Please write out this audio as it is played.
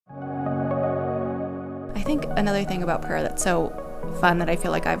I think another thing about prayer that's so fun that I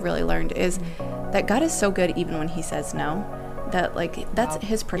feel like I've really learned is that God is so good even when he says no. That that's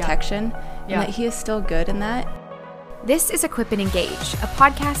his protection, and that he is still good in that. This is Equip and Engage, a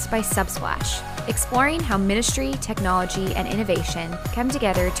podcast by Subsplash, exploring how ministry, technology, and innovation come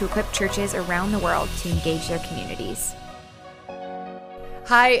together to equip churches around the world to engage their communities.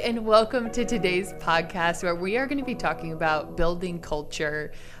 Hi, and welcome to today's podcast where we are going to be talking about building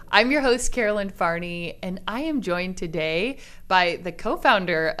culture. I'm your host, Carolyn Farney, and I am joined today by the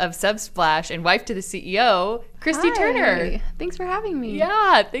co-founder of Subsplash and wife to the CEO, Christy Turner. Thanks for having me.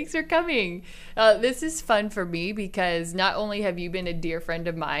 Yeah, thanks for coming. This is fun for me because not only have you been a dear friend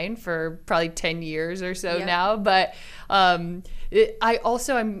of mine for probably 10 years or so now, but I'm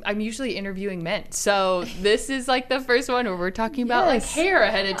usually interviewing men. So this is like the first one where we're talking about like hair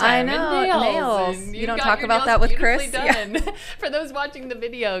ahead of time. I know, and nails. And you don't talk about that with Chris. Done. Yeah. For those watching the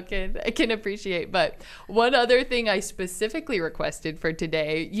video can appreciate. But one other thing I specifically requested for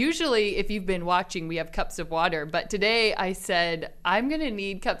today, usually if you've been watching, we have cups of water. But today I said, I'm going to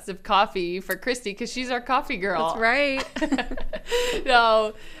need cups of coffee for Christy because she's our coffee girl. That's right.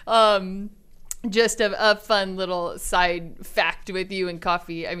 So, just a fun little side fact with you and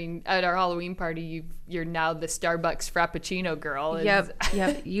coffee. I mean, at our Halloween party, you're now the Starbucks Frappuccino girl.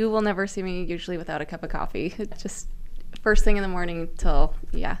 Yep. You will never see me usually without a cup of coffee. It's just first thing in the morning till,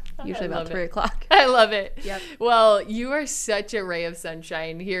 usually about 3 o'clock. I love it. Yep. Well, you are such a ray of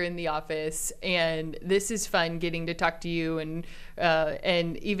sunshine here in the office, and this is fun getting to talk to you and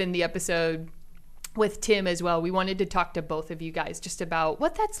even the episode with Tim as well. We wanted to talk to both of you guys just about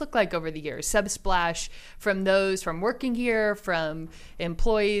what that's looked like over the years. Subsplash, from those from working here, from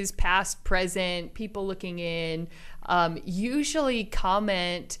employees, past, present, people looking in, usually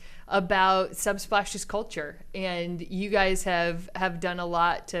comment about Subsplash's culture. And you guys have done a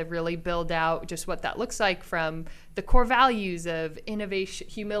lot to really build out just what that looks like from the core values of innovation,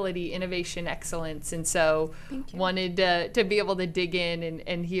 humility, innovation, excellence. And so wanted to be able to dig in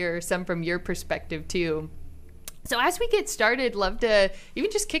and hear some from your perspective too. So as we get started, love to even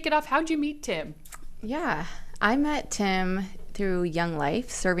just kick it off. How'd you meet Tim? Yeah, I met Tim through Young Life,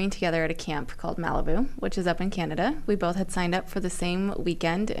 serving together at a camp called Malibu, which is up in Canada. We both had signed up for the same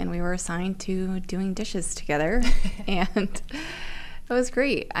weekend, and we were assigned to doing dishes together. And it was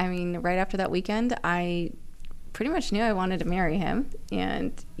great. I mean, right after that weekend, I pretty much knew I wanted to marry him,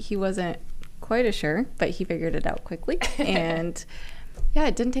 and he wasn't quite as sure, but he figured it out quickly. And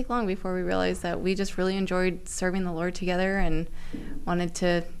it didn't take long before we realized that we just really enjoyed serving the Lord together and wanted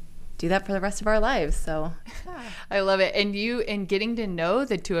to do that for the rest of our lives. So I love it. And getting to know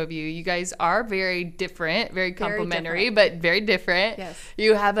the two of you, you guys are very different, very complementary, but very different. Yes.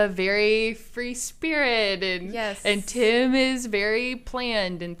 You have a very free spirit, and Tim is very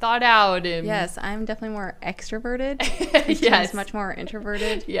planned and thought out. And yes, I'm definitely more extroverted. Tim's much more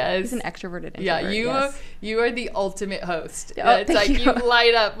introverted. Yes. He's an extroverted introvert. Yeah, you are the ultimate host. Oh, it's like you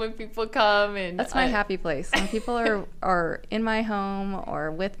light up when people come, and that's my happy place. When people are in my home or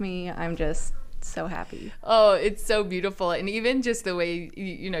with me, I'm just so happy. Oh, it's so beautiful. And even just the way,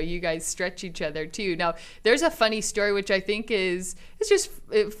 you guys stretch each other too. Now, there's a funny story, which I think it's just,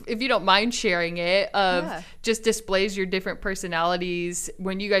 if you don't mind sharing it, just displays your different personalities.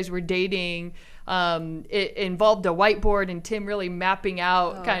 When you guys were dating, it involved a whiteboard and Tim really mapping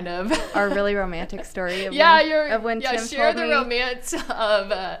out kind of our really romantic story of when Tim share told the me, romance of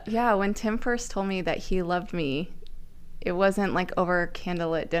when Tim first told me that he loved me. It wasn't like over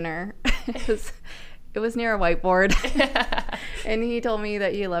candlelit dinner. It was near a whiteboard. And he told me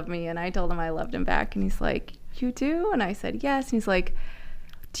that he loved me, and I told him I loved him back. And he's like, "You do?" And I said, "Yes." And he's like,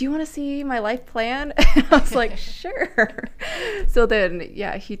 "Do you want to see my life plan?" And I was like, "Sure." So then,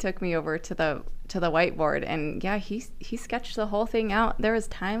 he took me over to the whiteboard, and he sketched the whole thing out. There was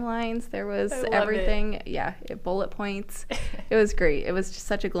timelines, there was everything. Bullet points. It was great. It was just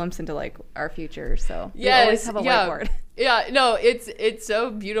such a glimpse into like our future. So we always have a whiteboard. Yeah, no, it's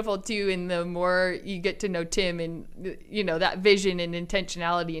so beautiful too. And the more you get to know Tim and that vision and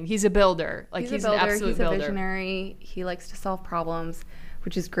intentionality, and he's a builder. Like he's an absolute builder. He's a visionary. He likes to solve problems,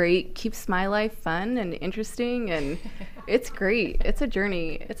 which is great. Keeps my life fun and interesting, and it's great. It's a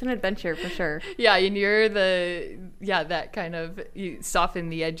journey. It's an adventure for sure. Yeah, and you're that kind of, you soften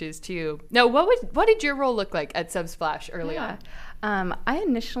the edges too. Now, what did your role look like at Subsplash early on? I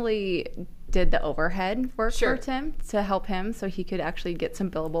initially did the overhead work for Tim to help him so he could actually get some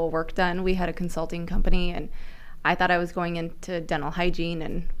billable work done. We had a consulting company, and I thought I was going into dental hygiene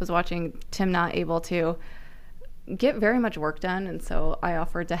and was watching Tim not able to get very much work done, and so I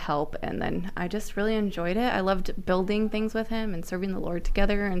offered to help, and then I just really enjoyed it. I loved building things with him and serving the Lord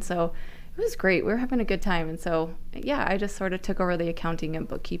together, and so it was great. We were having a good time. And so, yeah, I just sort of took over the accounting and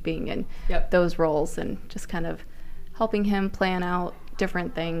bookkeeping and those roles and just kind of helping him plan out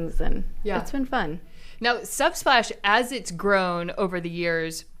different things. And it's been fun. Now, Subsplash, as it's grown over the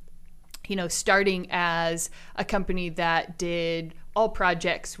years, starting as a company that did all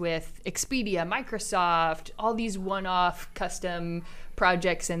projects with Expedia, Microsoft, all these one-off custom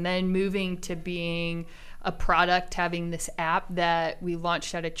projects, and then moving to being a product, having this app that we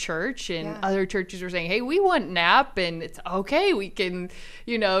launched at a church, and other churches were saying, hey, we want an app, and it's okay, we can,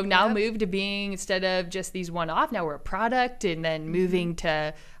 now move to being, instead of just these one-off, now we're a product, and then moving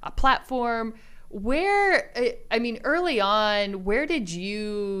to a platform. Early on, where did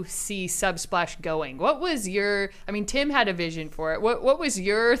you see Subsplash going? What was Tim had a vision for it. What was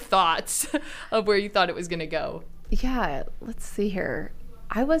your thoughts of where you thought it was going to go? Yeah, let's see here.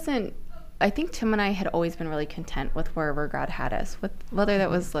 I think Tim and I had always been really content with wherever God had us, with whether that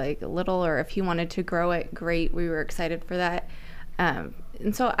was like little or if he wanted to grow it, great. We were excited for that. And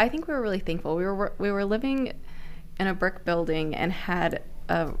so I think we were really thankful. We were living in a brick building and had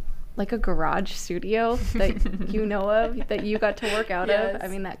a garage studio that you know of, that you got to work out of. I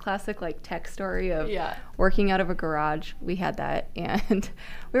mean, that classic tech story of working out of a garage. We had that, and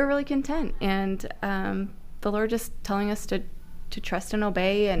we were really content. And the Lord just telling us to trust and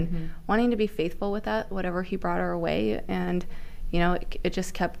obey, and wanting to be faithful with that, whatever he brought our way. And, it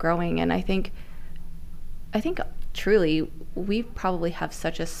just kept growing. And I think truly we probably have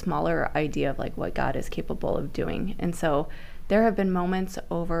such a smaller idea of what God is capable of doing. And so there have been moments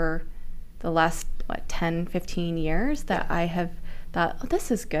over the last 10, 15 years that I have thought, oh,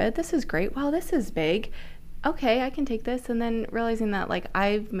 this is good, this is great, wow, this is big, okay, I can take this. And then realizing that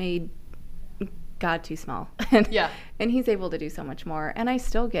I've made God too small, and he's able to do so much more. And I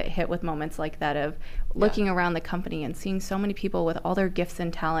still get hit with moments like that of looking around the company and seeing so many people with all their gifts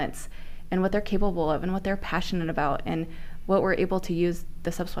and talents and what they're capable of and what they're passionate about, and what we're able to use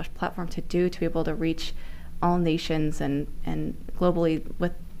the Subsplash platform to do, to be able to reach all nations and globally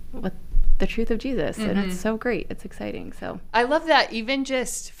with the truth of Jesus. And it's so great. It's exciting. So I love that, even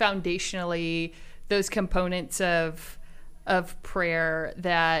just foundationally, those components of prayer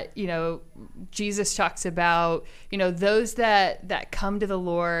that, Jesus talks about, those that come to the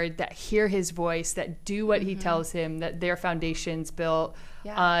Lord, that hear his voice, that do what he tells him, that their foundation's built.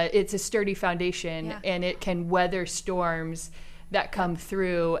 It's a sturdy foundation, and it can weather storms that come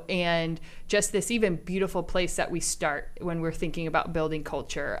through, and just this even beautiful place that we start when we're thinking about building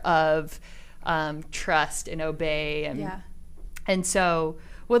culture of trust and obey. And so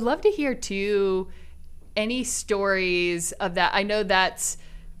would love to hear too, any stories of that. I know that's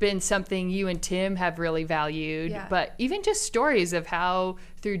been something you and Tim have really valued, but even just stories of how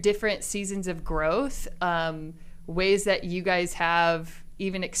through different seasons of growth, ways that you guys have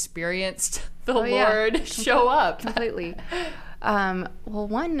even experienced the Lord show up. Completely. Well,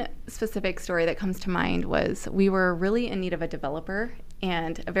 one specific story that comes to mind was we were really in need of a developer,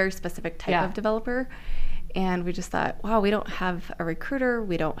 and a very specific type of developer. And we just thought, wow, we don't have a recruiter.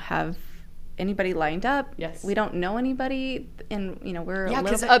 We don't have anybody lined up. We don't know anybody. And, we're a little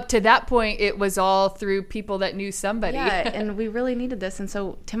because up to that point, it was all through people that knew somebody. And we really needed this. And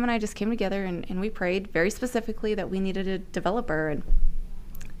so Tim and I just came together and we prayed very specifically that we needed a developer. And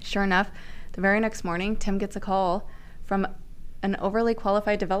sure enough, the very next morning, Tim gets a call from an overly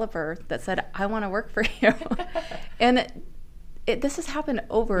qualified developer that said, I want to work for you. And this has happened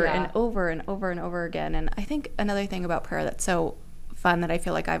over and over and over and over again. And I think another thing about prayer that's so fun that I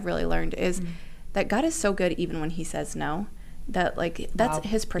feel like I've really learned is that God is so good even when he says no, that that's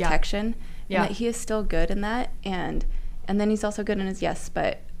his protection, and that he is still good in that. And then he's also good in his yes.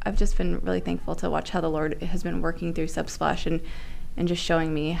 But I've just been really thankful to watch how the Lord has been working through Subsplash and just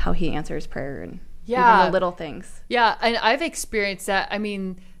showing me how he answers prayer and even the little things. Yeah, and I've experienced that. I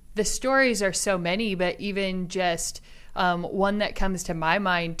mean, the stories are so many, but even just one that comes to my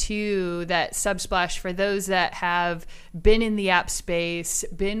mind too, that Subsplash, for those that have been in the app space,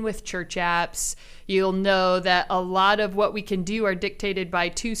 been with church apps, you'll know that a lot of what we can do are dictated by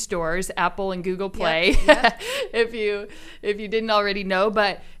two stores, Apple and Google Play, if you didn't already know,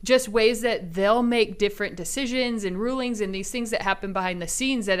 but just ways that they'll make different decisions and rulings and these things that happen behind the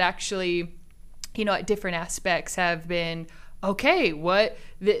scenes that actually, at different aspects have been, okay,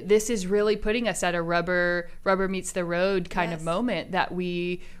 this is really putting us at a rubber meets the road kind of moment, that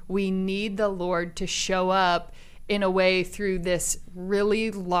we need the Lord to show up in a way through this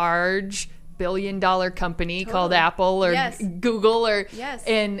really large billion-dollar company called Apple or Google or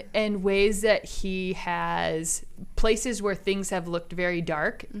and ways that he has places where things have looked very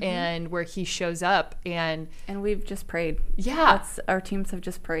dark and where he shows up and we've just prayed. Our teams have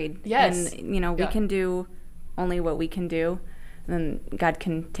just prayed. And we can do only what we can do, and then God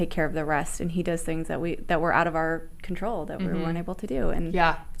can take care of the rest, and he does things that were out of our control that we weren't able to do. And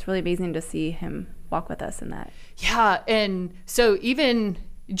it's really amazing to see him walk with us in that. And so even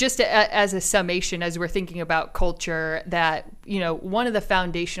just as a summation, as we're thinking about culture, that one of the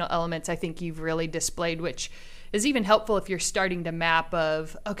foundational elements I think you've really displayed, which is even helpful if you're starting to map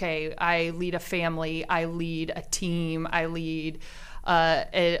of, okay, I lead a family, I lead a team, I lead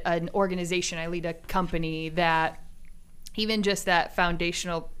an organization, I lead a company, that even just that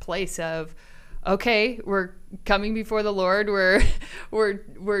foundational place of, okay, we're coming before the Lord,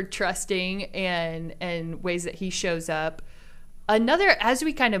 we're trusting and ways that he shows up. Another, as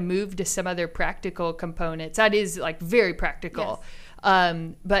we kind of move to some other practical components, that is like very practical.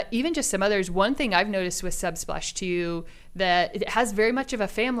 But even just some others, one thing I've noticed with Subsplash too, that it has very much of a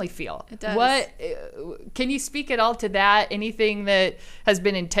family feel. It does. Can you speak at all to that? Anything that has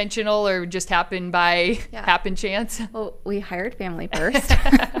been intentional or just happened by happen chance? Well, we hired family first.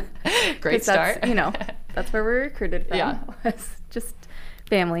 Great start. That's where we were recruited from. Was just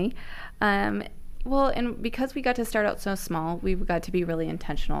family. Well, and because we got to start out so small, we got to be really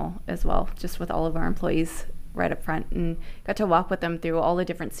intentional as well, just with all of our employees right up front, and got to walk with them through all the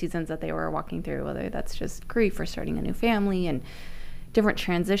different seasons that they were walking through, whether that's just grief or starting a new family and different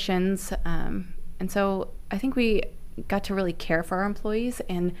transitions. And so I think we got to really care for our employees,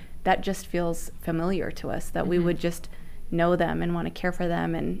 and that just feels familiar to us, that we would just know them and want to care for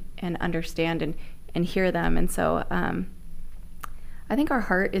them and understand and hear them. And so I think our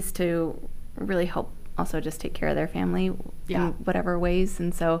heart is to really help also just take care of their family in whatever ways.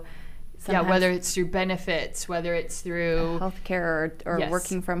 And so whether it's through benefits, whether it's through healthcare or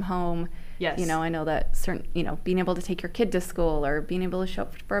working from home. I know that certain, being able to take your kid to school, or being able to show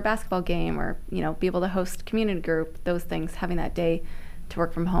up for a basketball game, or, be able to host community group, those things, having that day to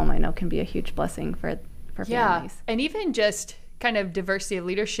work from home, I know can be a huge blessing for families. And even just kind of diversity of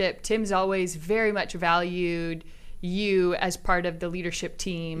leadership, Tim's always very much valued you as part of the leadership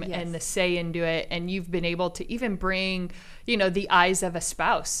team and the say into it. And you've been able to even bring, the eyes of a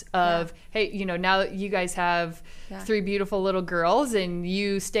spouse of, hey, now you guys have 3 beautiful little girls and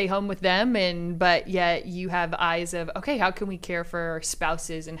you stay home with them, but yet you have eyes of, okay, how can we care for our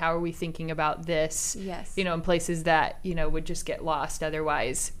spouses, and how are we thinking about this, in places that, would just get lost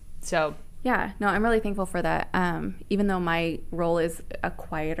otherwise. So yeah, no, I'm really thankful for that. Even though my role is a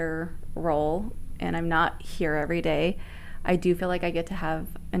quieter role, and I'm not here every day, I do feel like I get to have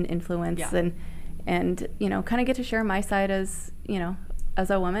an influence and kind of get to share my side as,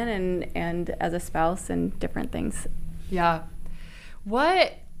 as a woman and as a spouse and different things. Yeah.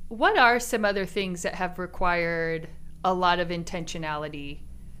 What are some other things that have required a lot of intentionality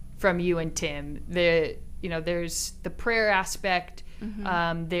from you and Tim? There's the prayer aspect.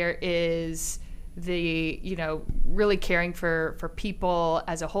 There is the really caring for people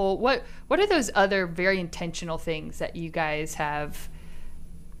as a whole. What are those other very intentional things that you guys have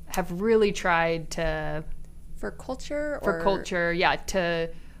really tried to for culture to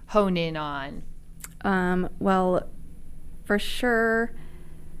hone in on? Well, for sure,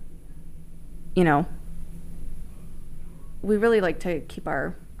 we really like to keep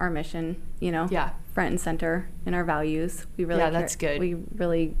our mission front and center in our values. We really that's good. We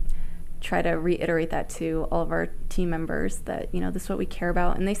really try to reiterate that to all of our team members, that this is what we care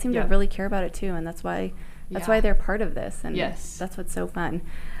about, and they seem to really care about it too, and that's why they're part of this, and that's what's so fun.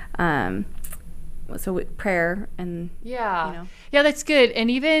 So with prayer and that's good. And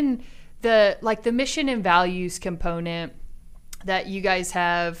even the mission and values component that you guys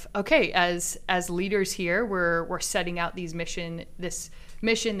have, as leaders here, we're setting out this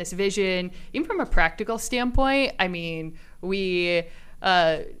vision. Even from a practical standpoint, we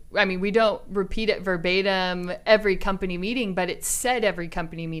don't repeat it verbatim every company meeting, but it's said every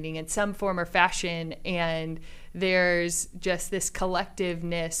company meeting in some form or fashion. And there's just this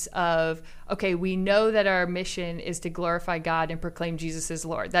collectiveness of, we know that our mission is to glorify God and proclaim Jesus as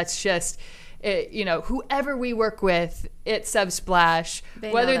Lord. That's just, whoever we work with at Subsplash,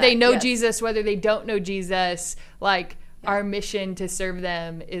 whether they know Jesus, whether they don't know Jesus, our mission to serve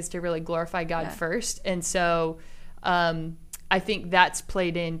them is to really glorify God first. And so, I think that's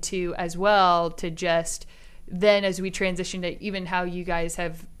played into as well, to just then as we transition to even how you guys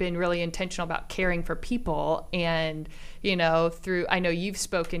have been really intentional about caring for people. And, I know you've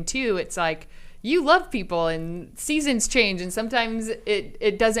spoken too, it's like, you love people and seasons change and sometimes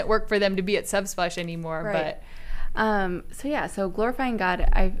it doesn't work for them to be at Subsplash anymore. Right. But so glorifying God,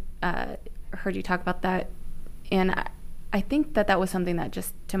 I've heard you talk about that, and I think that was something that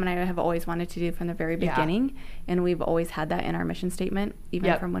just Tim and I have always wanted to do from the very beginning, and we've always had that in our mission statement,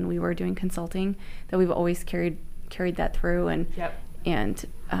 even from when we were doing consulting, that we've always carried that through, and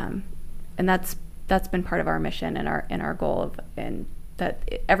that's been part of our mission and our goal of, and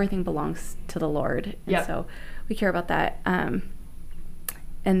that everything belongs to the Lord, and so we care about that. And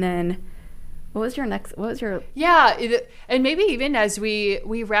then what was your and maybe even as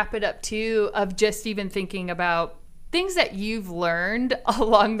we wrap it up too, of just even thinking about things that you've learned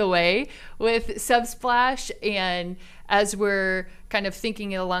along the way with Subsplash, and as we're kind of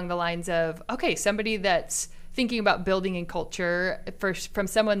thinking along the lines of, okay, somebody that's thinking about building in culture from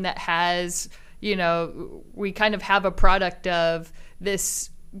someone that has, we kind of have a product of this,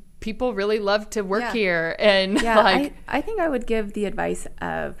 people really love to work here, and I think I would give the advice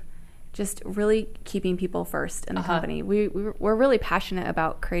of just really keeping people first in the company. We're really passionate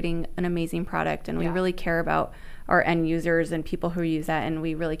about creating an amazing product, and we really care about our end users and people who use that, and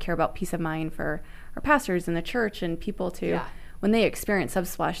we really care about peace of mind for our pastors in the church and people to when they experience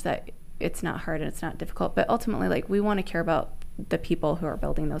Subsplash, that it's not hard and it's not difficult, but ultimately we want to care about the people who are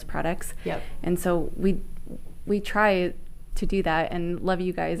building those products. And so we try to do that and love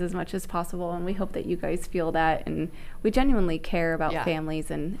you guys as much as possible, and we hope that you guys feel that, and we genuinely care about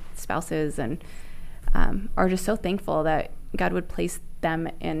families and spouses, and are just so thankful that God would place them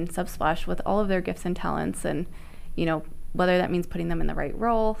in Subsplash with all of their gifts and talents, and whether that means putting them in the right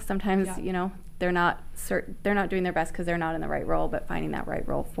role. Sometimes they're not doing their best because they're not in the right role, but finding that right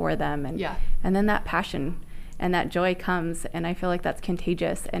role for them, and then that passion and that joy comes, and I feel like that's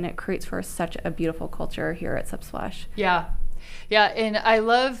contagious, and it creates for such a beautiful culture here at Subsplash. And I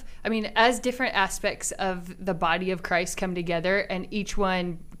love, as different aspects of the body of Christ come together and each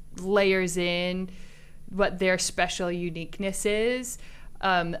one layers in what their special uniqueness is.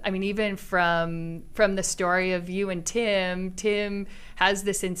 Even from the story of you and Tim has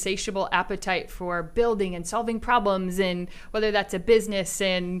this insatiable appetite for building and solving problems, and whether that's a business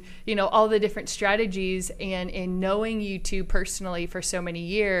and, all the different strategies. And in knowing you two personally for so many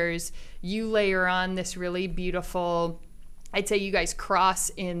years, you layer on this really beautiful, I'd say you guys cross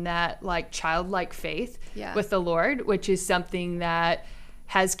in that childlike faith with the Lord, which is something that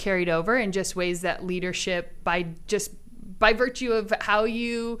has carried over in just ways that leadership, by virtue of how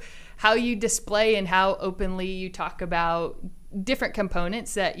you display and how openly you talk about different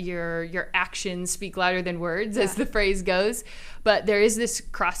components, that your actions speak louder than words, as the phrase goes. But there is this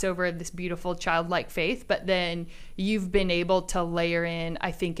crossover of this beautiful childlike faith, but then you've been able to layer in,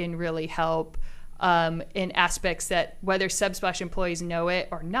 I think, and really help in aspects that, whether Subsplash employees know it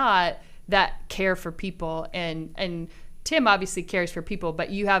or not, that care for people. And Tim obviously cares for people,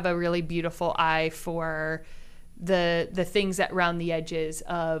 but you have a really beautiful eye for the things that round the edges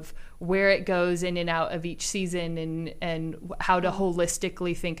of where it goes in and out of each season, and how to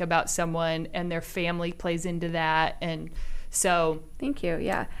holistically think about someone, and their family plays into that. And so thank you.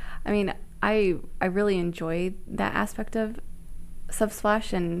 I really enjoy that aspect of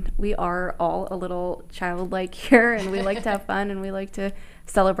Subsplash, and we are all a little childlike here, and we like to have fun, and we like to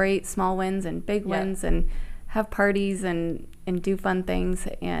celebrate small wins and big wins, and have parties and do fun things,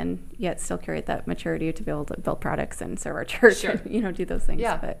 and yet still carry that maturity to be able to build products and serve our church and do those things.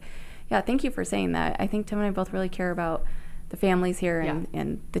 But thank you for saying that. I think Tim and I both really care about the families here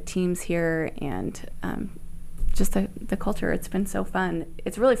and the teams here, and just the culture. It's been so fun.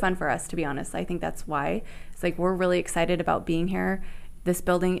 It's really fun for us, to be honest. I think that's why it's we're really excited about being here. This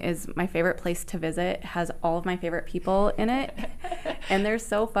building is my favorite place to visit. It has all of my favorite people in it. And they're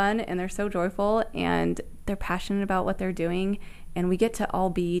so fun, and they're so joyful, and they're passionate about what they're doing. And we get to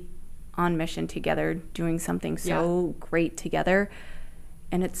all be on mission together, doing something so great together.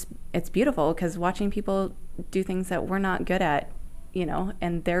 And it's beautiful, because watching people do things that we're not good at,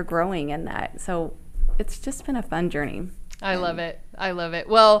 and they're growing in that. So it's just been a fun journey. I love it.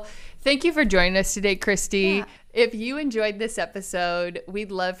 Well, thank you for joining us today, Christy. If you enjoyed this episode,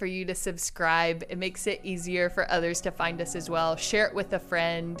 we'd love for you to subscribe. It makes it easier for others to find us as well. Share it with a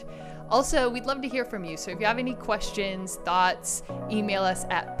friend. Also, we'd love to hear from you. So if you have any questions, thoughts, email us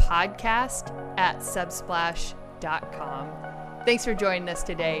at podcast@subsplash.com. Thanks for joining us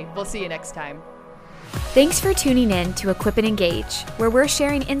today. We'll see you next time. Thanks for tuning in to Equip and Engage, where we're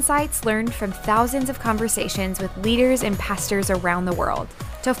sharing insights learned from thousands of conversations with leaders and pastors around the world.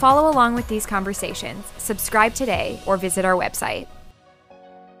 To follow along with these conversations, subscribe today or visit our website.